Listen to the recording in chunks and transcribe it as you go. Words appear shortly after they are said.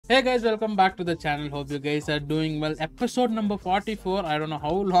Hey guys, welcome back to the channel. Hope you guys are doing well. Episode number 44. I don't know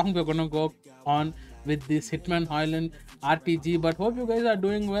how long we're gonna go on with this Hitman HOJLUND RTG, but hope you guys are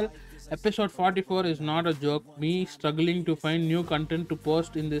doing well. Episode 44 is not a joke. Me struggling to find new content to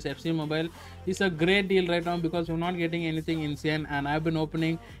post in this FC Mobile is a great deal right now because we're not getting anything insane, and I've been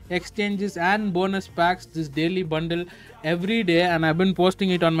opening exchanges and bonus packs, this daily bundle every day, and I've been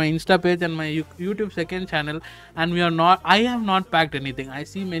posting it on my Insta page and my YouTube second channel, and I have not packed anything. I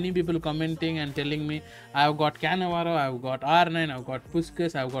see many people commenting and telling me I've got Cannavaro, I've got R9, I've got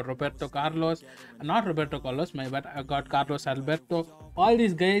Puskas, I've got Roberto Carlos, not Roberto Carlos, but I got Carlos Alberto, all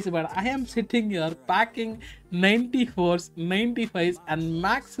these guys, but I am sitting here packing 94s, 95s and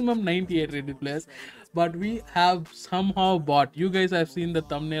maximum 98 rated players. But we have somehow bought, you guys have seen the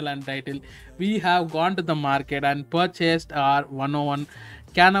thumbnail and title, we have gone to the market and purchased our 101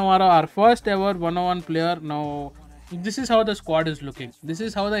 Cannavaro, our first ever 101 player. Now this is how the squad is looking. This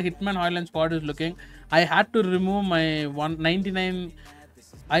is how the Hitman HOJLUND squad is looking. I had to remove my 199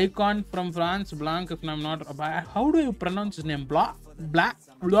 icon from France, Blanc, if I'm not, how do you pronounce his name? Blanc?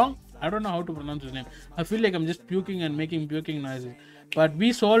 I don't know how to pronounce his name. I feel like I'm just puking and making puking noises. But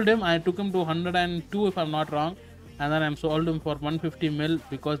we sold him. I took him to 102 if I'm not wrong, and then I'm sold him for 150 mil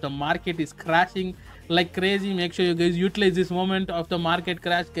because the market is crashing like crazy. Make sure you guys utilize this moment of the market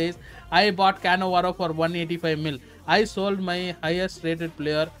crash, guys. I bought Cannavaro for 185 mil. I sold my highest rated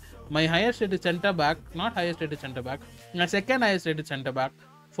player, my highest rated center back, not highest rated center back, my second highest rated center back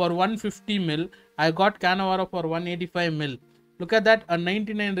for 150 mil. I got Cannavaro for 185 mil. Look at that, a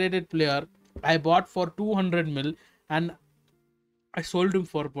 99 rated player I bought for 200 mil and I sold him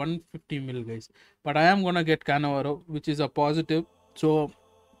for 150 mil, guys. But I am gonna get Cannavaro, which is a positive. So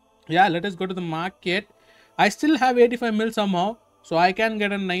yeah, let us go to the market. I still have 85 mil somehow, so I can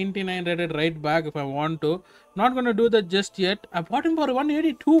get a 99 rated right back if I want to. Not gonna do that just yet. I bought him for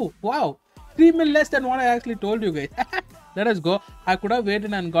 182. Wow, 3 mil less than what I actually told you guys. Let us go. I could have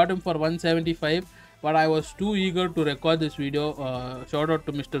waited and got him for 175, but I was too eager to record this video. Shout out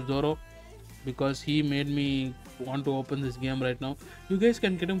to Mr. Zoro because he made me want to open this game right now. You guys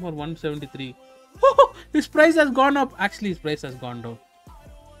can get him for 173. Oh, his price has gone up. Actually, his price has gone down.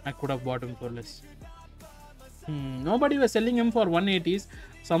 I could have bought him for less. Nobody was selling him for 180s.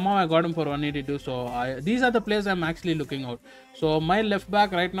 Somehow I got him for 182. So these are the players I'm actually looking out. So my left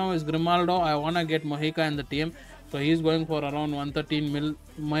back right now is Grimaldo. I want to get Mojica in the team. So he's going for around 113 mil.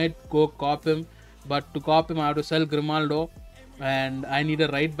 Might go cop him. But to cop him, I have to sell Grimaldo. And I need a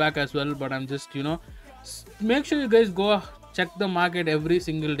right back as well. But I'm just, make sure you guys go check the market every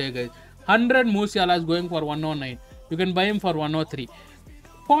single day, guys. 100 Musiala is going for 109. You can buy him for 103.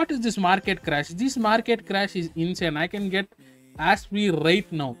 What is this market crash? This market crash is insane. I can get Asprey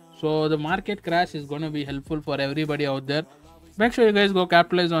right now. So the market crash is going to be helpful for everybody out there. Make sure you guys go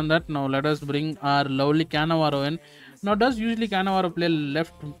capitalize on that. Now let us bring our lovely Cannavaro in. Now does usually Cannavaro play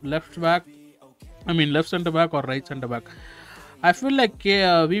left back? I mean left center back or right center back? I feel like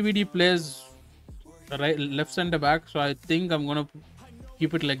VVD plays left center back, so I think I'm gonna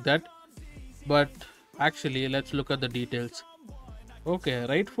keep it like that. But actually, let's look at the details. Okay,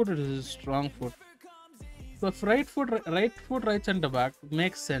 right foot is strong foot. So if right foot right center back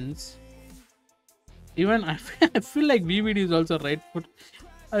makes sense. Even I feel like VVD is also right foot.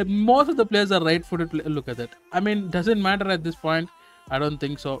 Most of the players are right footed. Look at that. I mean, doesn't matter at this point. I don't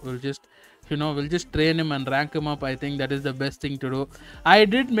think so. We'll just train him and rank him up. I think that is the best thing to do. I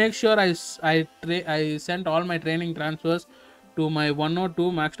did make sure I sent all my training transfers to my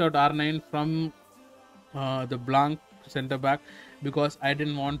 102 maxed out R9 from the Blanc center back because I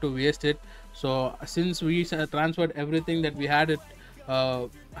didn't want to waste it. So since we transferred everything that we had,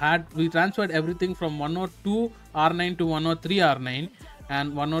 we transferred everything from 102 R9 to 103 R9,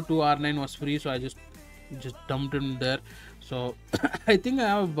 and 102 R9 was free, so I just dumped him there. So I think I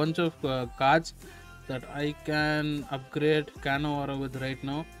have a bunch of cards that I can upgrade Cannavaro with right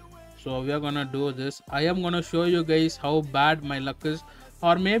now. So we are gonna do this. I am gonna show you guys how bad my luck is,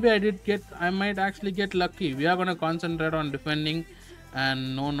 or maybe I might actually get lucky. We are gonna concentrate on defending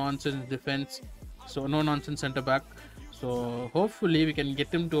and no nonsense defense, so no nonsense center back. So hopefully we can get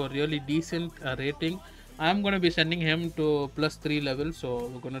him to a really decent rating. I am gonna be sending him to +3 level, so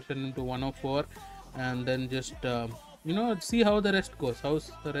we're gonna send him to 104 and then just see how the rest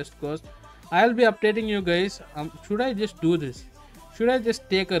goes. I'll be updating you guys. Should I just do this? Should I just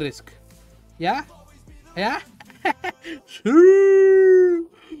take a risk? Yeah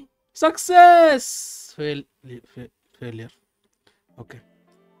Success. Failure. Okay,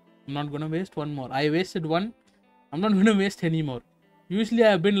 I'm not gonna waste one more. I wasted one. I'm not gonna waste any more. Usually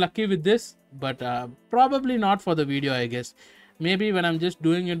I've been lucky with this, but probably not for the video, I guess. Maybe when I'm just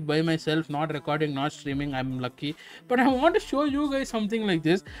doing it by myself, not recording, not streaming, I'm lucky. But I want to show you guys something like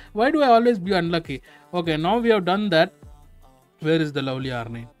this. Why do I always be unlucky? Okay, now we have done that. Where is the lovely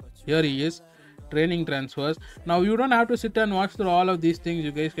R9? Here he is. Training transfers. Now you don't have to sit and watch through all of these things.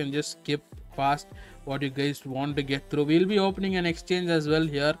 You guys can just skip past what you guys want to get through. We'll be opening an exchange as well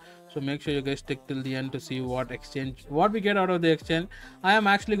here, so make sure you guys stick till the end to see what we get out of the exchange. I am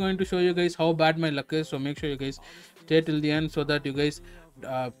actually going to show you guys how bad my luck is, so make sure you guys stay till the end so that you guys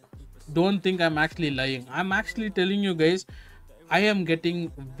don't think I'm actually lying. I'm actually telling you guys I am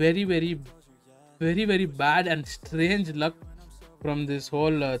getting very bad and strange luck from this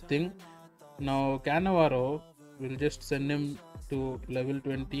whole thing. Now Cannavaro, will just send him to level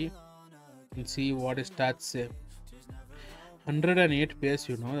 20 and see what his stats say. 108 pace,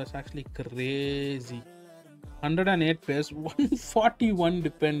 you know, that's actually crazy. 108 pace, 141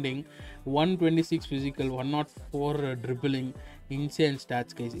 defending, 126 physical, 104 dribbling. Insane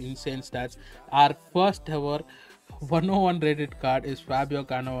stats, guys, insane stats. Our first ever 101 rated card is Fabio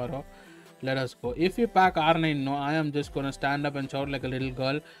Cannavaro. Let us go. If you pack R9, no, I am just gonna stand up and shout like a little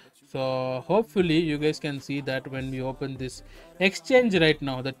girl. So hopefully you guys can see that when we open this exchange right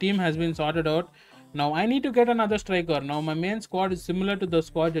now. The team has been sorted out. Now I need to get another striker. Now my main squad is similar to the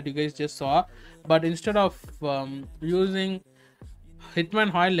squad that you guys just saw, but instead of using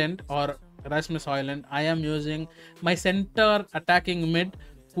HITMAN HOJLUND or Rasmus HOJLUND, I am using my center attacking mid,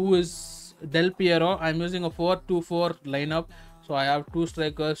 who is Del Piero. I'm using a 4-2-4 lineup. So I have 2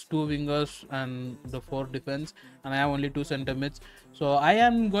 strikers, 2 wingers, and the 4 defense, and I have only 2 center mids. So I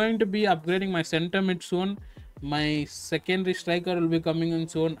am going to be upgrading my center mid soon. My secondary striker will be coming in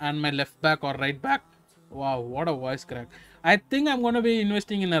soon, and my left back or right back. Wow, what a voice crack. I think I'm going to be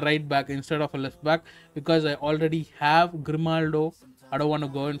investing in a right back instead of a left back, because I already have Grimaldo. I don't want to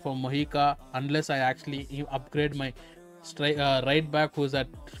go in for Mojica unless I actually upgrade my right back,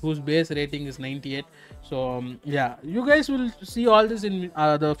 whose base rating is 98. So yeah, you guys will see all this in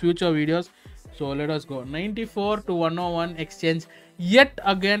the future videos. So let us go. 94 to 101 exchange yet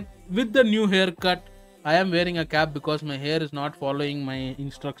again with the new haircut. I am wearing a cap because my hair is not following my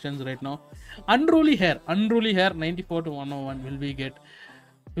instructions right now. Unruly hair. 94 to 101.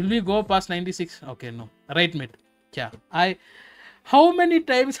 Will we go past 96? Okay, no. Right mid. Yeah, how many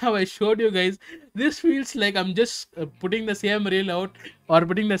times have I showed you guys? This feels like I'm just putting the same reel out, or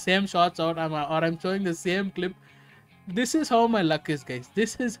putting the same shots out, or I'm showing the same clip. This is how my luck is, guys.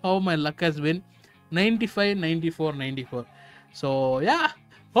 This is how my luck has been. 95, 94, 94. So yeah,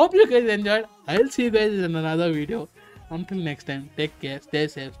 hope you guys enjoyed. I'll see you guys in another video. Until next time, take care, stay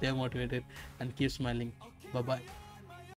safe, stay motivated, and keep smiling. Bye bye.